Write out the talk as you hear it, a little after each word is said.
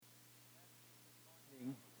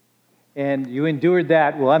and you endured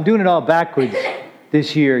that. Well, I'm doing it all backwards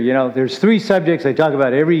this year. There's 3 subjects I talk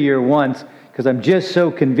about every year once because I'm just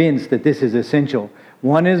so convinced that this is essential.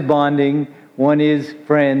 One is bonding, one is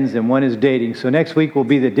friends, and one is dating. So next week will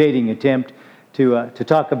be the dating attempt to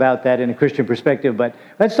talk about that in a Christian perspective. But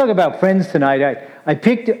let's talk about friends tonight. I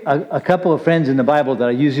picked a couple of friends in the Bible that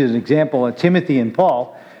I use as an example, Timothy and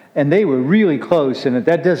Paul, and they were really close. And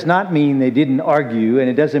that does not mean they didn't argue, and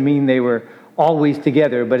it doesn't mean they were always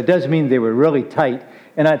together, but it does mean they were really tight.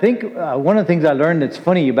 And I think one of the things I learned that's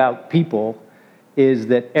funny about people is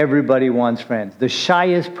that everybody wants friends. The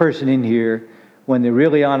shyest person in here, when they're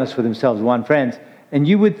really honest with themselves, want friends. And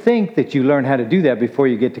you would think that you learn how to do that before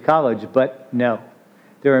you get to college, but no.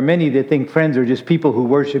 There are many that think friends are just people who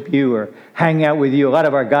worship you or hang out with you. A lot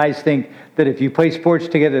of our guys think that if you play sports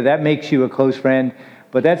together, that makes you a close friend.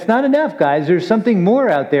 But that's not enough, guys. There's something more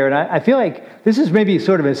out there. And I feel like this is maybe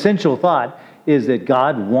sort of an essential thought, is that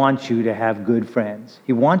God wants you to have good friends.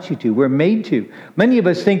 He wants you to. We're made to. Many of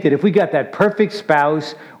us think that if we got that perfect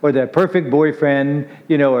spouse or that perfect boyfriend,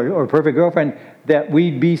 or perfect girlfriend, that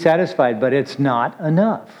we'd be satisfied. But it's not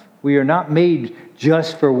enough. We are not made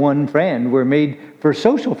just for one friend. We're made for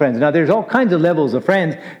social friends. Now, there's all kinds of levels of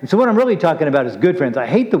friends. And so what I'm really talking about is good friends. I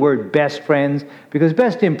hate the word best friends because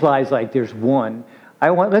best implies like there's one.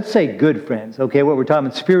 Let's say good friends, okay? What we're talking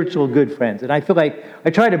about, spiritual good friends. And I feel like I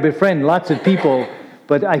try to befriend lots of people,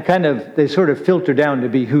 but they sort of filter down to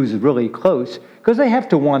be who's really close, because they have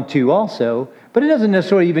to want to also, but it doesn't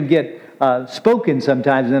necessarily even get spoken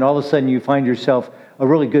sometimes, and then all of a sudden you find yourself a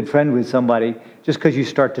really good friend with somebody just because you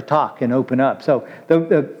start to talk and open up. So,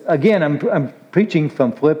 again, I'm preaching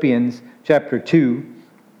from Philippians chapter 2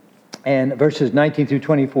 and verses 19 through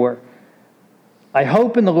 24. I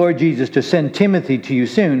hope in the Lord Jesus to send Timothy to you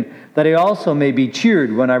soon, that I also may be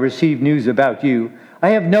cheered when I receive news about you. I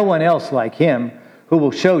have no one else like him who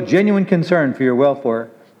will show genuine concern for your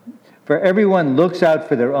welfare. For everyone looks out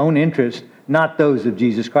for their own interest, not those of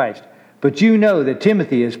Jesus Christ. But you know that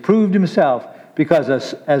Timothy has proved himself, because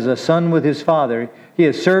as a son with his father, he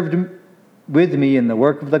has served with me in the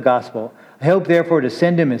work of the gospel. I hope therefore to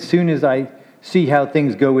send him as soon as I see how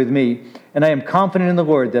things go with me. And I am confident in the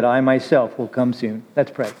Lord that I myself will come soon.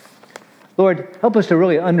 Let's pray. Lord, help us to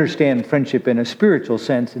really understand friendship in a spiritual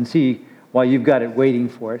sense and see why you've got it waiting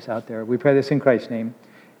for us out there. We pray this in Christ's name.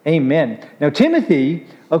 Amen. Now, Timothy,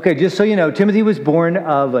 okay, just so you know, Timothy was born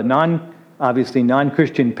of a obviously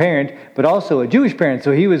non-Christian parent, but also a Jewish parent.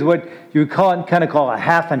 So he was what you would kind of call a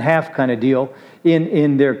half and half kind of deal.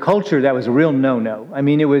 In their culture, that was a real no-no. I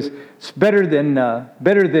mean, it was better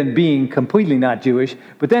than being completely not Jewish.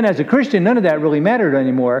 But then as a Christian, none of that really mattered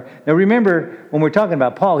anymore. Now remember, when we're talking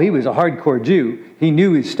about Paul, he was a hardcore Jew. He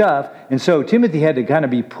knew his stuff. And so Timothy had to kind of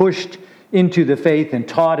be pushed into the faith and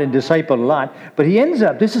taught and discipled a lot. But he ends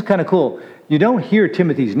up, this is kind of cool, you don't hear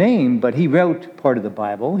Timothy's name, but he wrote part of the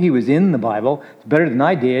Bible. He was in the Bible. It's better than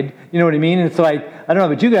I did. You know what I mean? And it's like, I don't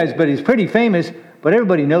know about you guys, but he's pretty famous. But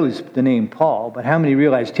everybody knows the name Paul. But how many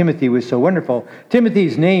realize Timothy was so wonderful?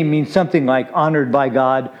 Timothy's name means something like honored by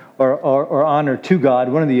God or honor to God,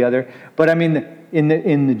 one or the other. But I mean,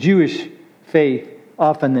 in the Jewish faith,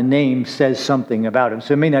 often the name says something about him.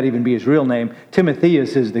 So it may not even be his real name.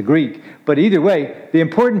 Timotheus is the Greek. But either way, the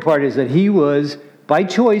important part is that he was, by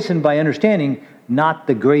choice and by understanding, not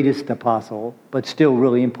the greatest apostle, but still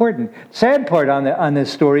really important. Sad part on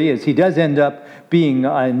this story is he does end up being,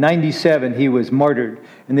 97, he was martyred.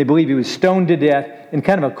 And they believe he was stoned to death in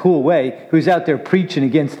kind of a cool way. He was out there preaching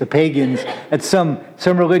against the pagans at some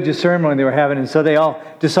religious ceremony they were having. And so they all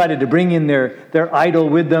decided to bring in their idol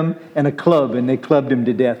with them and a club. And they clubbed him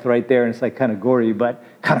to death right there. And it's like kind of gory, but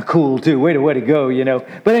kind of cool too. Way to go,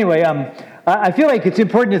 But anyway, I feel like it's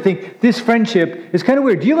important to think this friendship is kind of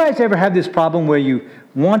weird. Do you guys ever have this problem where you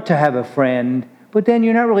want to have a friend, but then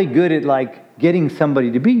you're not really good at getting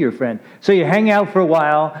somebody to be your friend? So you hang out for a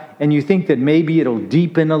while and you think that maybe it'll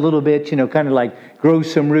deepen a little bit, kind of like grow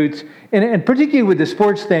some roots. And particularly with the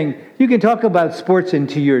sports thing, you can talk about sports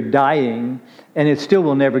until you're dying and it still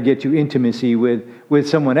will never get you intimacy with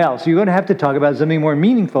someone else. You're going to have to talk about something more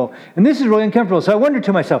meaningful. And this is really uncomfortable. So I wonder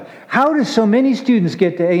to myself, how do so many students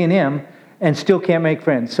get to A&M and still can't make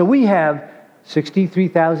friends? So we have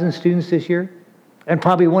 63,000 students this year, and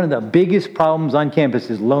probably one of the biggest problems on campus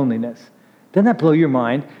is loneliness. Doesn't that blow your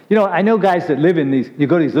mind? I know guys that live in you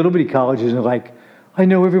go to these little bitty colleges and they're like, I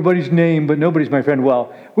know everybody's name, but nobody's my friend.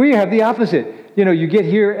 Well, we have the opposite. You get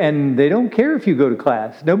here and they don't care if you go to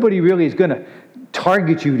class. Nobody really is going to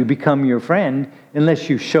target you to become your friend unless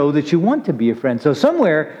you show that you want to be a friend. So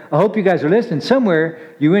somewhere, I hope you guys are listening,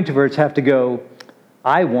 somewhere you introverts have to go,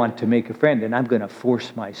 I want to make a friend, and I'm going to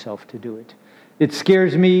force myself to do it. It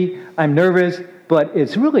scares me. I'm nervous, but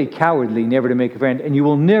it's really cowardly never to make a friend. And you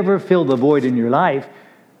will never fill the void in your life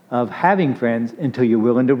of having friends until you're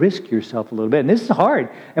willing to risk yourself a little bit. And this is hard.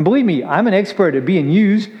 And believe me, I'm an expert at being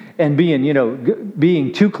used and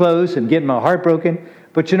being too close and getting my heart broken.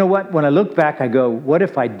 But you know what? When I look back, I go, what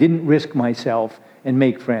if I didn't risk myself and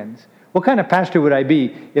make friends? What kind of pastor would I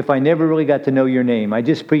be if I never really got to know your name? I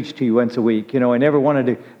just preached to you once a week. I never wanted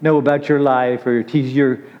to know about your life or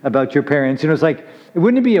tease about your parents. It's like,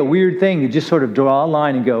 wouldn't it be a weird thing to just sort of draw a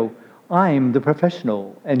line and go, I'm the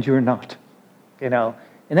professional and you're not,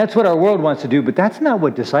 And that's what our world wants to do, but that's not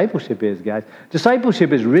what discipleship is, guys.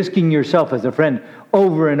 Discipleship is risking yourself as a friend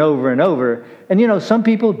over and over and over. And, some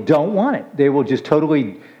people don't want it. They will just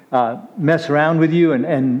totally mess around with you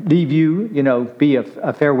and leave you, be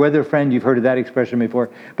a fair weather friend. You've heard of that expression before.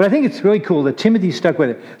 But I think it's really cool that Timothy stuck with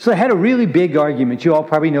it. So they had a really big argument. You all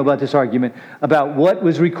probably know about this argument about what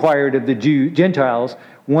was required of the Gentiles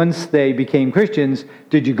once they became Christians.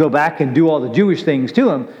 Did you go back and do all the Jewish things to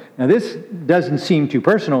them? Now, this doesn't seem too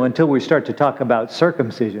personal until we start to talk about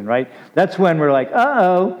circumcision, right? That's when we're like,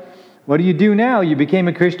 uh-oh, what do you do now? You became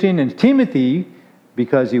a Christian, and Timothy,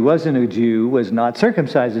 because he wasn't a Jew, was not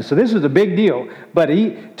circumcised. And so this was a big deal. But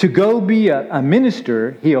to go be a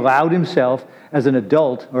minister, he allowed himself as an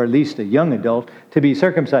adult, or at least a young adult, to be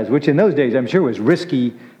circumcised, which in those days I'm sure was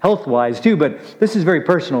risky health-wise too. But this is very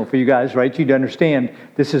personal for you guys, right? You'd understand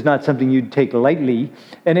this is not something you'd take lightly.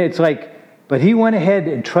 And it's like, but he went ahead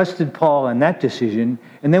and trusted Paul in that decision,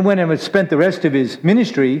 and then went and spent the rest of his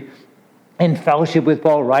ministry in fellowship with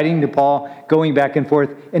Paul, writing to Paul, going back and forth,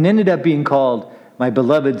 and ended up being called my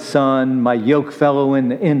beloved son, my yoke fellow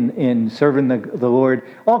in serving the Lord,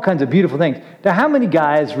 all kinds of beautiful things. Now, how many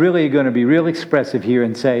guys really are going to be real expressive here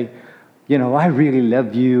and say, I really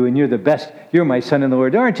love you, and you're the best, you're my son in the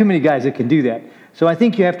Lord? There aren't too many guys that can do that. So I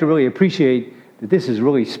think you have to really appreciate that this is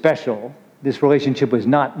really special. This relationship was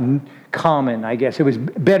not common, I guess. It was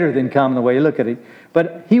better than common the way you look at it.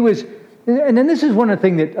 But he was, and then this is one of the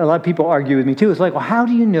things that a lot of people argue with me too. It's like, well, how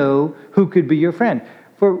do you know who could be your friend?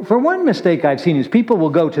 For one mistake I've seen is people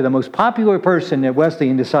will go to the most popular person at Wesley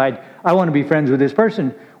and decide, I want to be friends with this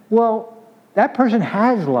person. Well, that person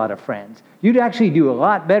has a lot of friends. You'd actually do a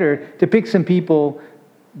lot better to pick some people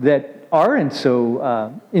that aren't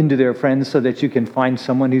so into their friends so that you can find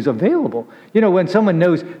someone who's available. When someone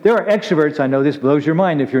knows, there are extroverts, I know this blows your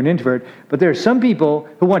mind if you're an introvert, but there are some people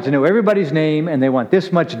who want to know everybody's name and they want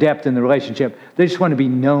this much depth in the relationship. They just want to be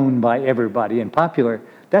known by everybody and popular.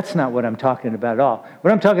 That's not what I'm talking about at all.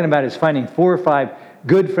 What I'm talking about is finding 4 or 5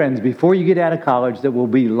 good friends before you get out of college that will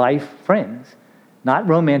be life friends. Not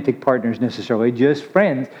romantic partners necessarily, just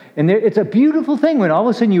friends. And it's a beautiful thing when all of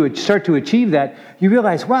a sudden you would start to achieve that. You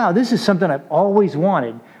realize, wow, this is something I've always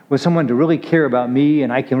wanted, was someone to really care about me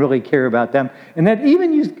and I can really care about them. And that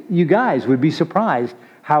even you guys would be surprised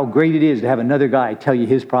how great it is to have another guy tell you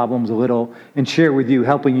his problems a little and share with you,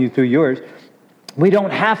 helping you through yours. We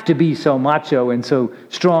don't have to be so macho and so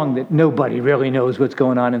strong that nobody really knows what's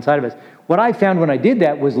going on inside of us. What I found when I did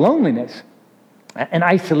that was loneliness and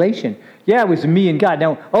isolation. Yeah, it was me and God.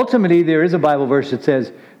 Now, ultimately, there is a Bible verse that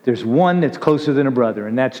says there's one that's closer than a brother,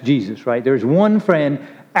 and that's Jesus, right? There's one friend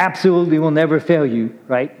absolutely will never fail you,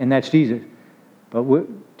 right? And that's Jesus. But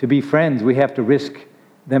to be friends, we have to risk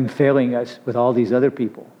them failing us with all these other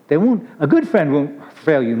people. A good friend won't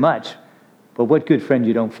fail you much, but what good friend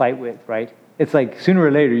you don't fight with, right? It's like sooner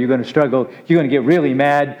or later you're going to struggle. You're going to get really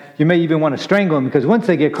mad. You may even want to strangle them because once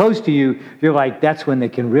they get close to you, you're like, that's when they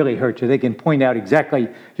can really hurt you. They can point out exactly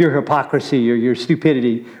your hypocrisy or your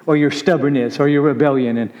stupidity or your stubbornness or your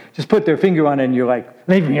rebellion and just put their finger on it and you're like,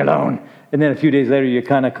 leave me alone. And then a few days later, you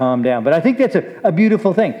kind of calm down. But I think that's a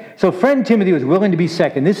beautiful thing. So friend Timothy was willing to be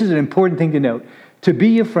second. This is an important thing to note. To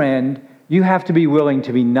be a friend, you have to be willing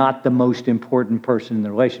to be not the most important person in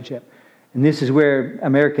the relationship. And this is where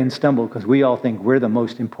Americans stumble because we all think we're the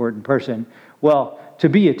most important person. Well, to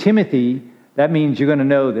be a Timothy, that means you're going to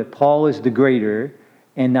know that Paul is the greater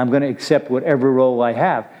and I'm going to accept whatever role I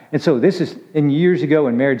have. And so this is, years ago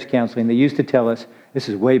in marriage counseling, they used to tell us, this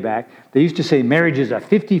is way back, they used to say marriage is a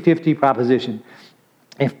 50-50 proposition.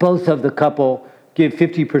 If both of the couple give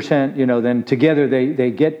 50%, then together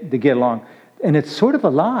they get along. And it's sort of a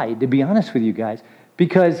lie, to be honest with you guys,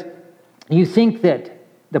 because you think that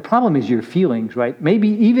the problem is your feelings, right? Maybe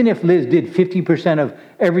even if Liz did 50% of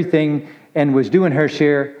everything and was doing her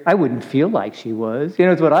share, I wouldn't feel like she was.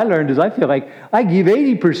 It's what I learned is I feel like I give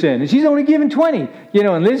 80% and she's only giving 20.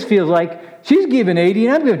 And Liz feels like she's giving 80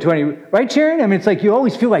 and I'm giving 20. Right, Sharon? I mean, it's like you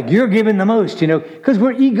always feel like you're giving the most, because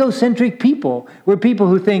we're egocentric people. We're people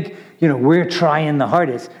who think, we're trying the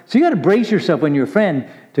hardest. So you got to brace yourself when you're a friend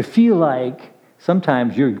to feel like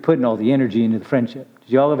sometimes you're putting all the energy into the friendship.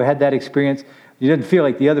 Did you all ever had that experience? You didn't feel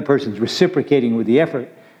like the other person's reciprocating with the effort.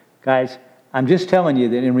 Guys, I'm just telling you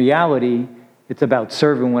that in reality, it's about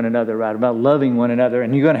serving one another, right? About loving one another.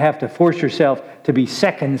 And you're going to have to force yourself to be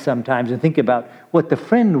second sometimes and think about what the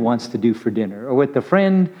friend wants to do for dinner or what the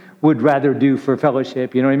friend would rather do for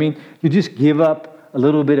fellowship. You know what I mean? You just give up a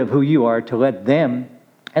little bit of who you are to let them,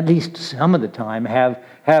 at least some of the time, have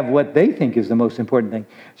what they think is the most important thing.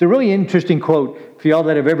 It's a really interesting quote for y'all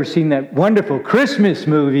that have ever seen that wonderful Christmas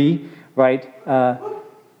movie, right?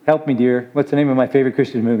 Help me, dear. What's the name of my favorite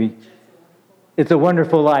Christmas movie? It's a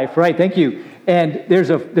Wonderful Life, right? Thank you. And there's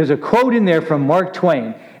a quote in there from Mark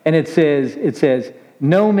Twain, and it says,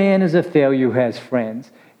 "No man is a failure who has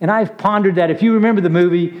friends." And I've pondered that. If you remember the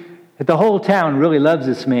movie, the whole town really loves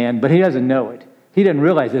this man, but he doesn't know it. He doesn't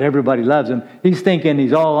realize that everybody loves him. He's thinking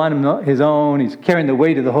he's all on his own. He's carrying the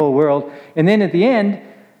weight of the whole world. And then at the end,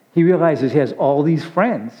 he realizes he has all these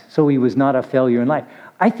friends, so he was not a failure in life.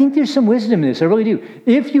 I think there's some wisdom in this. I really do.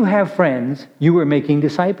 If you have friends, you are making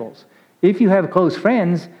disciples. If you have close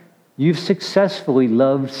friends, you've successfully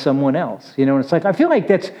loved someone else. You know, and it's like, I feel like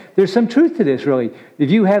there's some truth to this, really.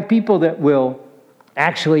 If you have people that will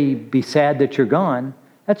actually be sad that you're gone,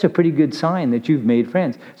 that's a pretty good sign that you've made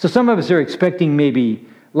friends. So some of us are expecting maybe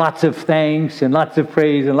lots of thanks and lots of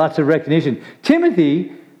praise and lots of recognition.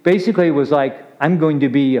 Timothy basically was like, I'm going to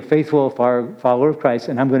be a faithful follower of Christ,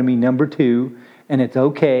 and I'm going to be number 2, and it's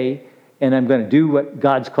okay, and I'm going to do what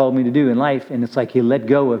God's called me to do in life. And it's like he let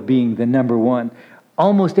go of being the number 1.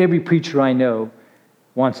 Almost every preacher I know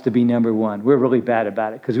wants to be number 1. We're really bad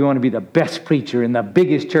about it because we want to be the best preacher in the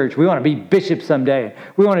biggest church. We want to be bishop someday.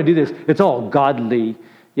 We want to do this. It's all godly,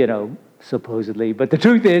 supposedly. But the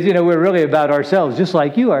truth is, we're really about ourselves, just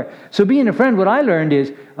like you are. So being a friend, what I learned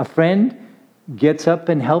is a friend gets up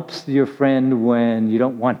and helps your friend when you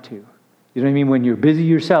don't want to. You know what I mean? When you're busy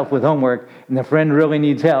yourself with homework and the friend really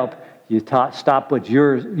needs help, you stop what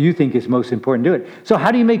you think is most important, do it. So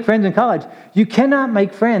how do you make friends in college? You cannot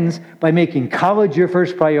make friends by making college your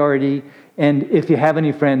first priority, and if you have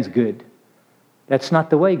any friends, good. That's not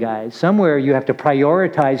the way, guys. Somewhere you have to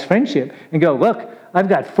prioritize friendship and go, look, I've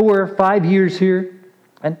got 4 or 5 years here,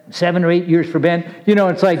 and 7 or 8 years for Ben.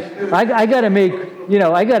 It's like I got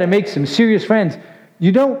to make some serious friends.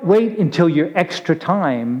 You don't wait until your extra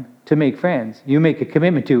time to make friends. You make a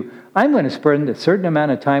commitment to, I'm going to spend a certain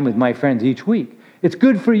amount of time with my friends each week. It's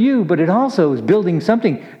good for you, but it also is building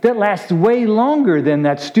something that lasts way longer than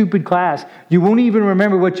that stupid class. You won't even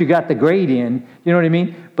remember what you got the grade in. You know what I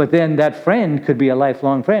mean? But then that friend could be a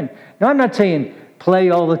lifelong friend. Now, I'm not saying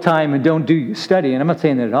play all the time and don't do study, and I'm not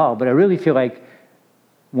saying that at all, but I really feel like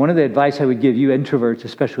one of the advice I would give you, introverts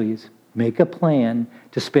especially, is make a plan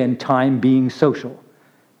to spend time being social.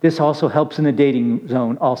 This also helps in the dating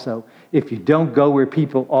zone also. If you don't go where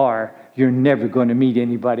people are, you're never going to meet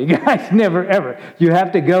anybody. Guys, never, ever. You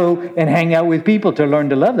have to go and hang out with people to learn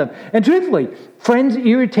to love them. And truthfully, friends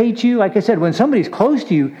irritate you. Like I said, when somebody's close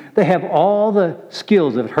to you, they have all the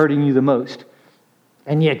skills of hurting you the most.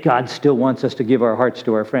 And yet God still wants us to give our hearts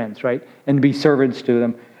to our friends, right? And be servants to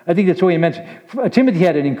them. I think that's what he mentioned. Timothy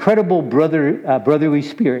had an incredible brotherly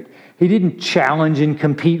spirit. He didn't challenge and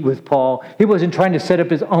compete with Paul. He wasn't trying to set up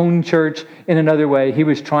his own church in another way. He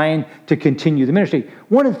was trying to continue the ministry.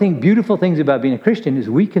 One of the beautiful things about being a Christian is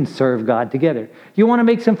we can serve God together. You want to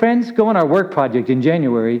make some friends? Go on our work project in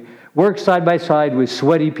January. Work side by side with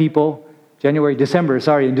sweaty people. In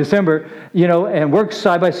December, and work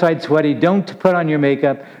side by side sweaty. Don't put on your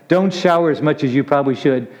makeup. Don't shower as much as you probably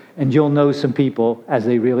should. And you'll know some people as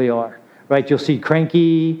they really are, right? You'll see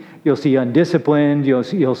cranky. You'll see undisciplined.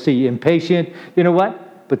 You'll see impatient. You know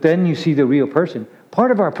what? But then you see the real person. Part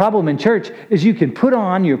of our problem in church is you can put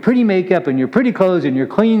on your pretty makeup and your pretty clothes and your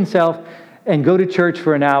clean self and go to church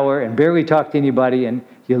for an hour and barely talk to anybody, and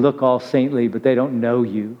you look all saintly, but they don't know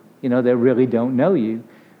you. They really don't know you.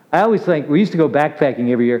 I always think, we used to go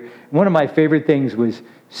backpacking every year. One of my favorite things was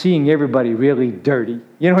seeing everybody really dirty.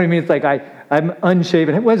 You know what I mean? It's like I'm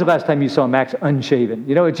unshaven. When's the last time you saw Max unshaven?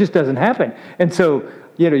 It just doesn't happen. And so,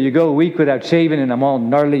 you go a week without shaving and I'm all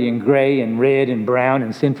gnarly and gray and red and brown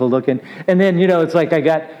and sinful looking. And then, it's like I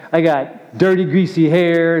got dirty, greasy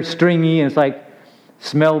hair, stringy, and it's like,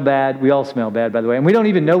 smell bad. We all smell bad, by the way. And we don't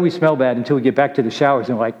even know we smell bad until we get back to the showers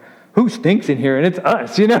and we're like, who stinks in here? And it's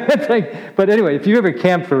us, It's like, but anyway, if you ever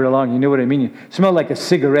camped for long, you know what I mean. You smell like a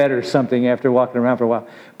cigarette or something after walking around for a while.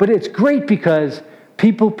 But it's great because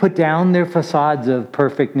people put down their facades of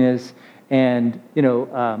perfectness and,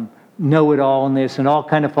 know-it-all-ness, and all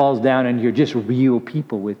kind of falls down, and you're just real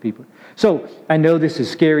people with people. So I know this is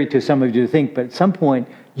scary to some of you to think, but at some point,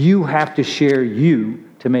 you have to share you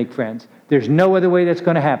to make friends. There's no other way that's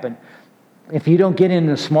going to happen. If you don't get in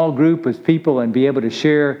a small group with people and be able to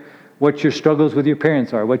share what your struggles with your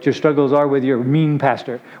parents are, what your struggles are with your mean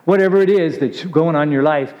pastor, whatever it is that's going on in your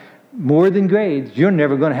life, more than grades, you're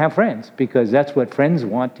never going to have friends, because that's what friends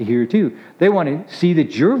want to hear too. They want to see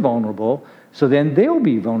that you're vulnerable, so then they'll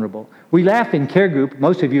be vulnerable. We laugh in care group.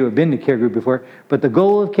 Most of you have been to care group before, but the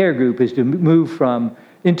goal of care group is to move from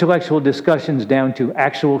intellectual discussions down to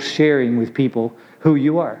actual sharing with people who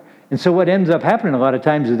you are. And so what ends up happening a lot of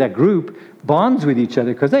times is that group bonds with each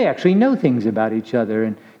other because they actually know things about each other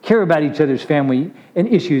and care about each other's family and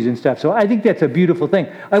issues and stuff. So I think that's a beautiful thing.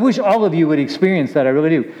 I wish all of you would experience that. I really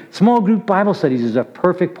do. Small group Bible studies is a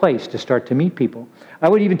perfect place to start to meet people. I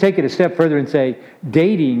would even take it a step further and say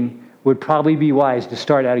dating would probably be wise to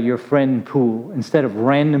start out of your friend pool. Instead of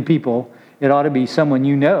random people, it ought to be someone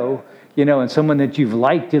you know, and someone that you've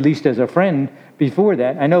liked at least as a friend before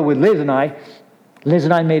that. I know with Liz and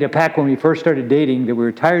I made a pact when we first started dating that we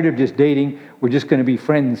were tired of just dating. We're just going to be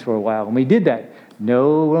friends for a while. And we did that.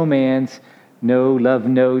 No romance, no love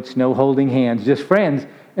notes, no holding hands, just friends.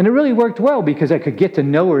 And it really worked well because I could get to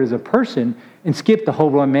know her as a person and skip the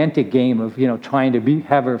whole romantic game of, trying to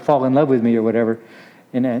have her fall in love with me or whatever.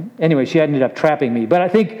 And then, anyway, she ended up trapping me. But I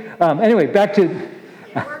think, back to...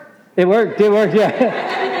 It worked,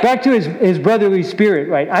 yeah. Back to his brotherly spirit,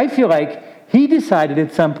 right? I feel like he decided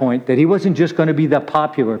at some point that he wasn't just going to be the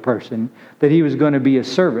popular person, that he was going to be a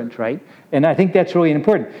servant, right? And I think that's really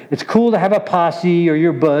important. It's cool to have a posse or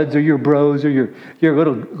your buds or your bros or your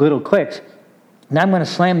little cliques. Now I'm going to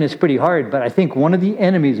slam this pretty hard, but I think one of the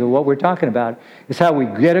enemies of what we're talking about is how we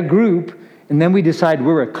get a group and then we decide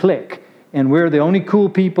we're a clique and we're the only cool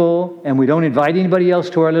people and we don't invite anybody else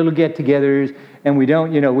to our little get-togethers and we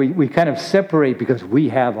don't, we kind of separate because we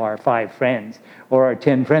have our 5 friends or our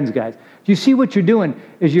 10 friends, guys. Do you see what you're doing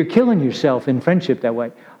is you're killing yourself in friendship that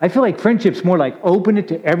way? I feel like friendship's more like open it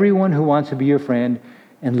to everyone who wants to be your friend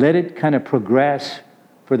and let it kind of progress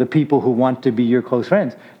for the people who want to be your close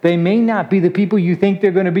friends. They may not be the people you think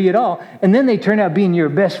they're going to be at all, and then they turn out being your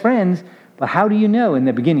best friends, but how do you know in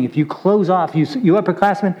the beginning? If you close off, you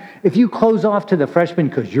upperclassmen, if you close off to the freshmen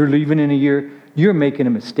because you're leaving in a year, you're making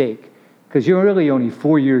a mistake. Because you're really only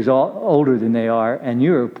 4 years older than they are, and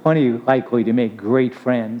you're plenty likely to make great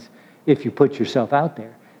friends if you put yourself out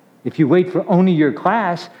there. If you wait for only your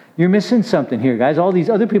class, you're missing something here, guys. All these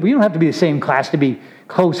other people, you don't have to be the same class to be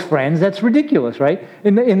close friends. That's ridiculous, right?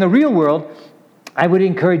 In the real world, I would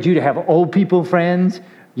encourage you to have old people friends,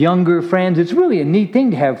 younger friends. It's really a neat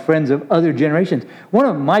thing to have friends of other generations. One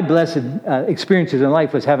of my blessed experiences in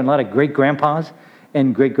life was having a lot of great-grandpas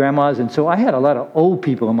and great-grandmas, and so I had a lot of old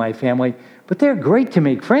people in my family, but they're great to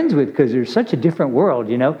make friends with because there's such a different world,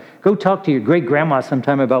 Go talk to your great-grandma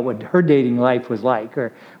sometime about what her dating life was like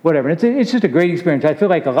or whatever. It's just a great experience. I feel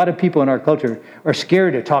like a lot of people in our culture are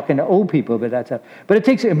scared of talking to old people about that stuff. But it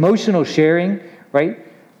takes emotional sharing, right?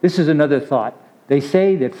 This is another thought. They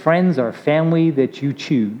say that friends are family that you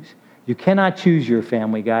choose. You cannot choose your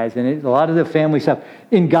family, guys. And a lot of the family stuff,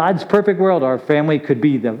 in God's perfect world, our family could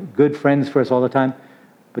be the good friends for us all the time.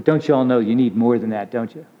 But don't you all know you need more than that,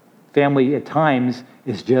 don't you? Family at times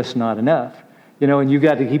is just not enough. And you've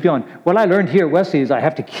got to keep going. What I learned here at Wesley is I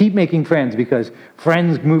have to keep making friends because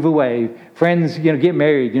friends move away. Friends, get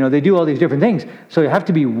married. They do all these different things. So you have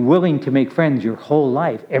to be willing to make friends your whole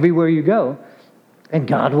life, everywhere you go. And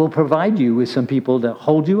God will provide you with some people to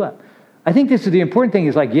hold you up. I think this is the important thing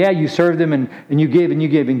is you serve them and you give and you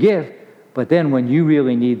give and give, but then when you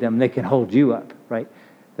really need them, they can hold you up, right?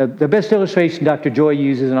 The best illustration Dr. Joy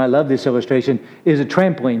uses, and I love this illustration, is a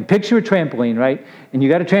trampoline. Picture a trampoline, right? And you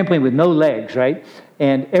got a trampoline with no legs, right?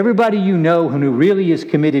 And everybody who really is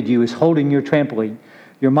committed to you is holding your trampoline.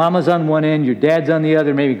 Your mama's on one end, your dad's on the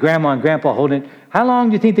other, maybe grandma and grandpa holding it. How long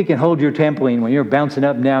do you think they can hold your trampoline when you're bouncing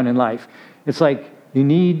up and down in life? It's like you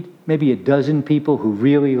need maybe a dozen people who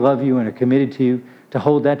really love you and are committed to you to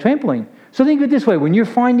hold that trampoline. So think of it this way. When you're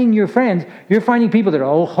finding your friends, you're finding people that are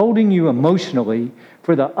all holding you emotionally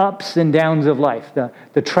for the ups and downs of life,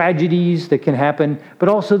 the tragedies that can happen, but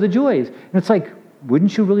also the joys. And it's like,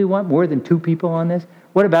 wouldn't you really want more than 2 people on this?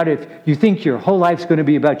 What about if you think your whole life's going to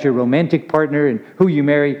be about your romantic partner and who you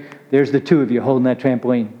marry? There's the 2 of you holding that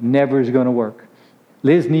trampoline. Never is going to work.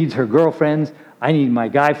 Liz needs her girlfriends. I need my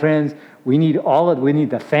guy friends. We need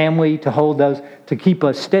the family to hold those, to keep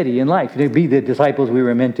us steady in life, to be the disciples we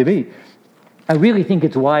were meant to be. I really think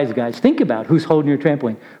it's wise, guys. Think about who's holding your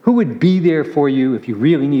trampoline. Who would be there for you if you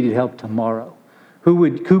really needed help tomorrow?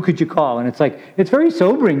 Who could you call? And it's very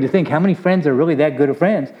sobering to think how many friends are really that good of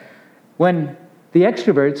friends. When the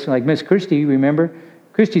extroverts, like Miss Christie, remember,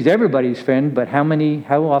 Christie's everybody's friend, but how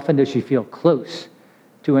often does she feel close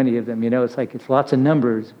to any of them. It's like it's lots of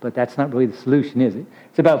numbers, but that's not really the solution, is it?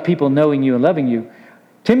 It's about people knowing you and loving you.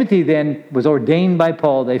 Timothy then was ordained by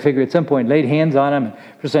Paul. They figured at some point, laid hands on him,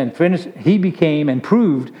 and finished. He became and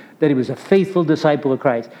proved that he was a faithful disciple of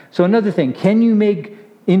Christ. So another thing, can you make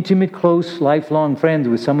intimate, close, lifelong friends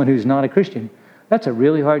with someone who's not a Christian? That's a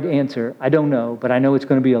really hard answer. I don't know, but I know it's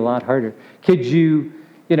going to be a lot harder. Could you,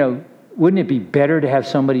 wouldn't it be better to have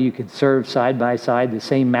somebody you could serve side by side, the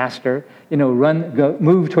same master,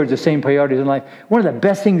 move towards the same priorities in life? One of the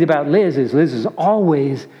best things about Liz is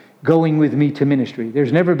always going with me to ministry.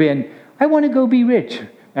 There's never been, I want to go be rich,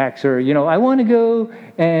 Max, or, I want to go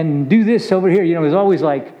and do this over here. It was always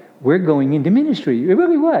like, we're going into ministry. It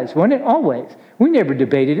really was, wasn't it? Always. We never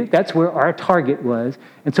debated it. That's where our target was.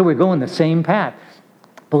 And so we're going the same path.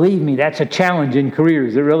 Believe me, that's a challenge in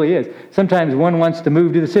careers. It really is. Sometimes one wants to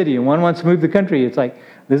move to the city and one wants to move to the country. It's like,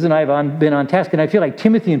 Liz and I have been on task. And I feel like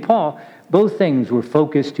Timothy and Paul, both things were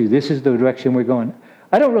focused to, this is the direction we're going.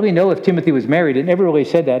 I don't really know if Timothy was married. It never really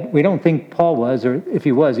said that. We don't think Paul was, or if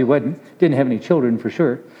he was, didn't have any children for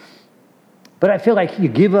sure. But I feel like you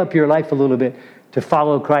give up your life a little bit to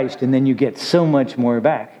follow Christ, and then you get so much more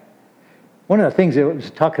back. One of the things that I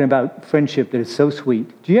was talking about friendship that is so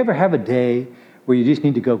sweet, do you ever have a day where you just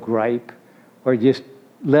need to go gripe or just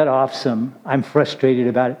let off some, I'm frustrated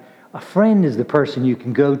about it? A friend is the person you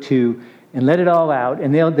can go to and let it all out,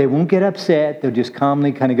 and they won't get upset. They'll just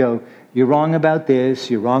calmly kind of go, you're wrong about this,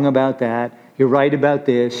 you're wrong about that, you're right about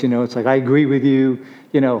this. It's like, I agree with you.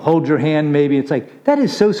 Hold your hand maybe. It's like, that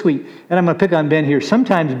is so sweet. And I'm going to pick on Ben here.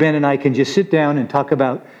 Sometimes Ben and I can just sit down and talk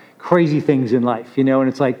about crazy things in life, and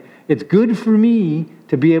it's like, it's good for me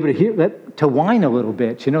to be able to whine a little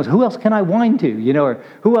bit. Who else can I whine to? Or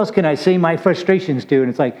who else can I say my frustrations to? And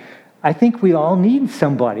it's like, I think we all need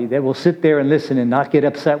somebody that will sit there and listen and not get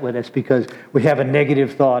upset with us because we have a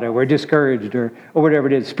negative thought or we're discouraged or whatever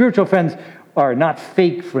it is. Spiritual friends are not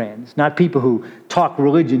fake friends, not people who talk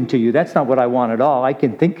religion to you. That's not what I want at all. I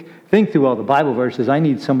can think through all the Bible verses. I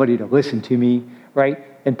need somebody to listen to me, right,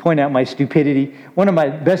 and point out my stupidity. One of my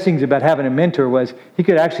best things about having a mentor was he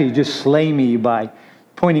could actually just slay me by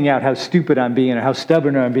pointing out how stupid I'm being or how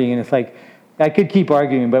stubborn I'm being. And it's like, I could keep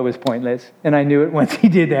arguing, but it was pointless. And I knew it once he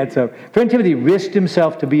did that. So friend Timothy risked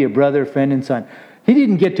himself to be a brother, friend, and son. He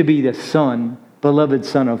didn't get to be the son, beloved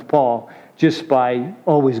son of Paul, just by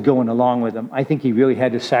always going along with him. I think he really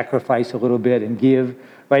had to sacrifice a little bit and give,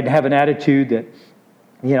 right, and have an attitude that,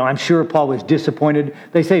 I'm sure Paul was disappointed.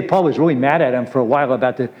 They say Paul was really mad at him for a while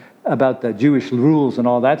about the Jewish rules and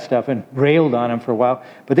all that stuff and railed on him for a while.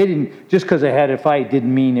 But they didn't, just because they had a fight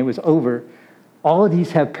didn't mean it was over. All of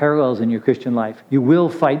these have parallels in your Christian life. You will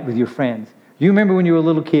fight with your friends. You remember when you were a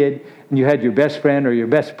little kid and you had your best friend or your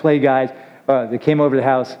best play guys that came over to the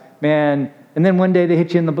house, man, and then one day they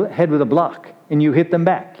hit you in the head with a block and you hit them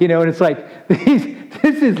back, and it's like,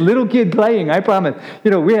 this is little kid playing, I promise.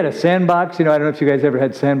 We had a sandbox, I don't know if you guys ever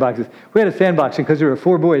had sandboxes. We had a sandbox, and because there were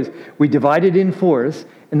 4 boys, we divided in 4s,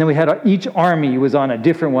 and then we had each army was on a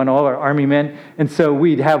different one, all our army men, and so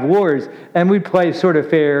we'd have wars, and we'd play sort of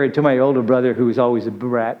fair until my older brother, who was always a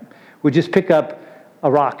brat, would just pick up a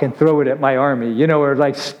rock and throw it at my army, or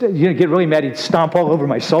like, get really mad. He'd stomp all over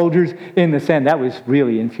my soldiers in the sand. That was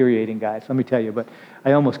really infuriating, guys, let me tell you, but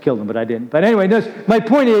I almost killed him, but I didn't. But anyway, my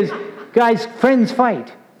point is, guys, friends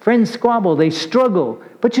fight. Friends squabble. They struggle.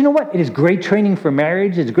 But you know what? It is great training for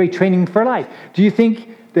marriage. It's great training for life. Do you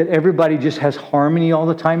think that everybody just has harmony all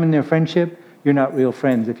the time in their friendship? You're not real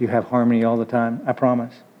friends if you have harmony all the time. I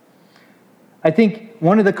promise. I think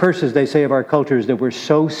one of the curses, they say, of our culture is that we're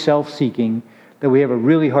so self-seeking that we have a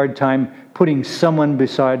really hard time putting someone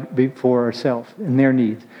before ourselves and their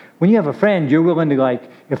needs. When you have a friend, you're willing to,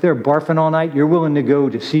 if they're barfing all night, you're willing to go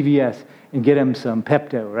to CVS and get them some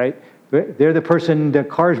Pepto, right? They're the person, the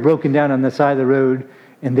car's broken down on the side of the road,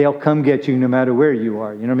 and they'll come get you no matter where you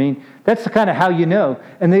are. You know what I mean? That's the kind of how you know.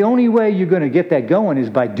 And the only way you're going to get that going is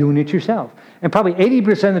by doing it yourself. And probably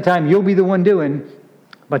 80% of the time, you'll be the one doing,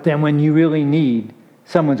 but then when you really need,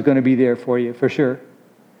 someone's going to be there for you, for sure.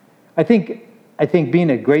 I think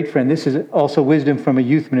being a great friend, this is also wisdom from a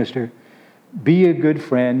youth minister, be a good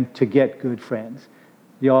friend to get good friends.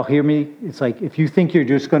 You all hear me? It's like, if you think you're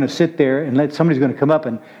just going to sit there and somebody's going to come up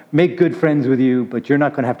and make good friends with you, but you're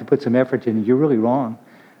not going to have to put some effort in, you're really wrong.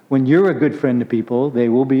 When you're a good friend to people, they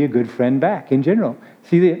will be a good friend back in general.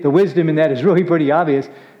 See, the wisdom in that is really pretty obvious.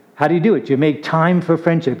 How do you do it? You make time for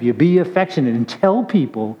friendship. You be affectionate and tell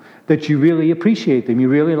people that you really appreciate them. You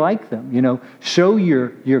really like them. Show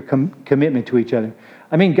your commitment to each other.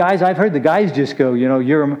 I mean, guys, I've heard the guys just go,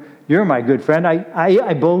 you're my good friend.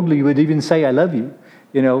 I boldly would even say I love you.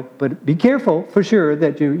 but be careful for sure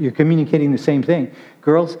that you're communicating the same thing.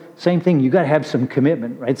 Girls, same thing. You got to have some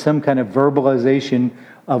commitment, right? Some kind of verbalization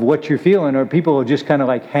of what you're feeling, or people will just kind of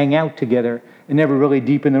like hang out together and never really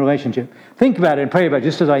deepen the relationship. Think about it and pray about it,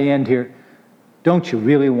 just as I end here. Don't you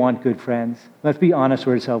really want good friends? Let's be honest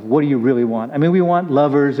with ourselves. What do you really want? I mean, we want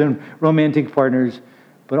lovers and romantic partners,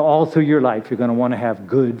 but all through your life, you're going to want to have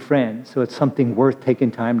good friends. So it's something worth taking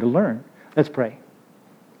time to learn. Let's pray.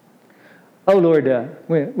 Oh, Lord,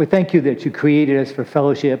 we thank you that you created us for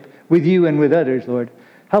fellowship with you and with others, Lord.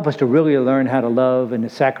 Help us to really learn how to love and to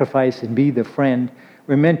sacrifice and be the friend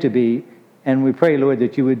we're meant to be. And we pray, Lord,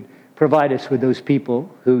 that you would provide us with those people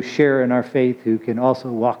who share in our faith, who can also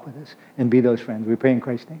walk with us and be those friends. We pray in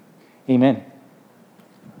Christ's name. Amen.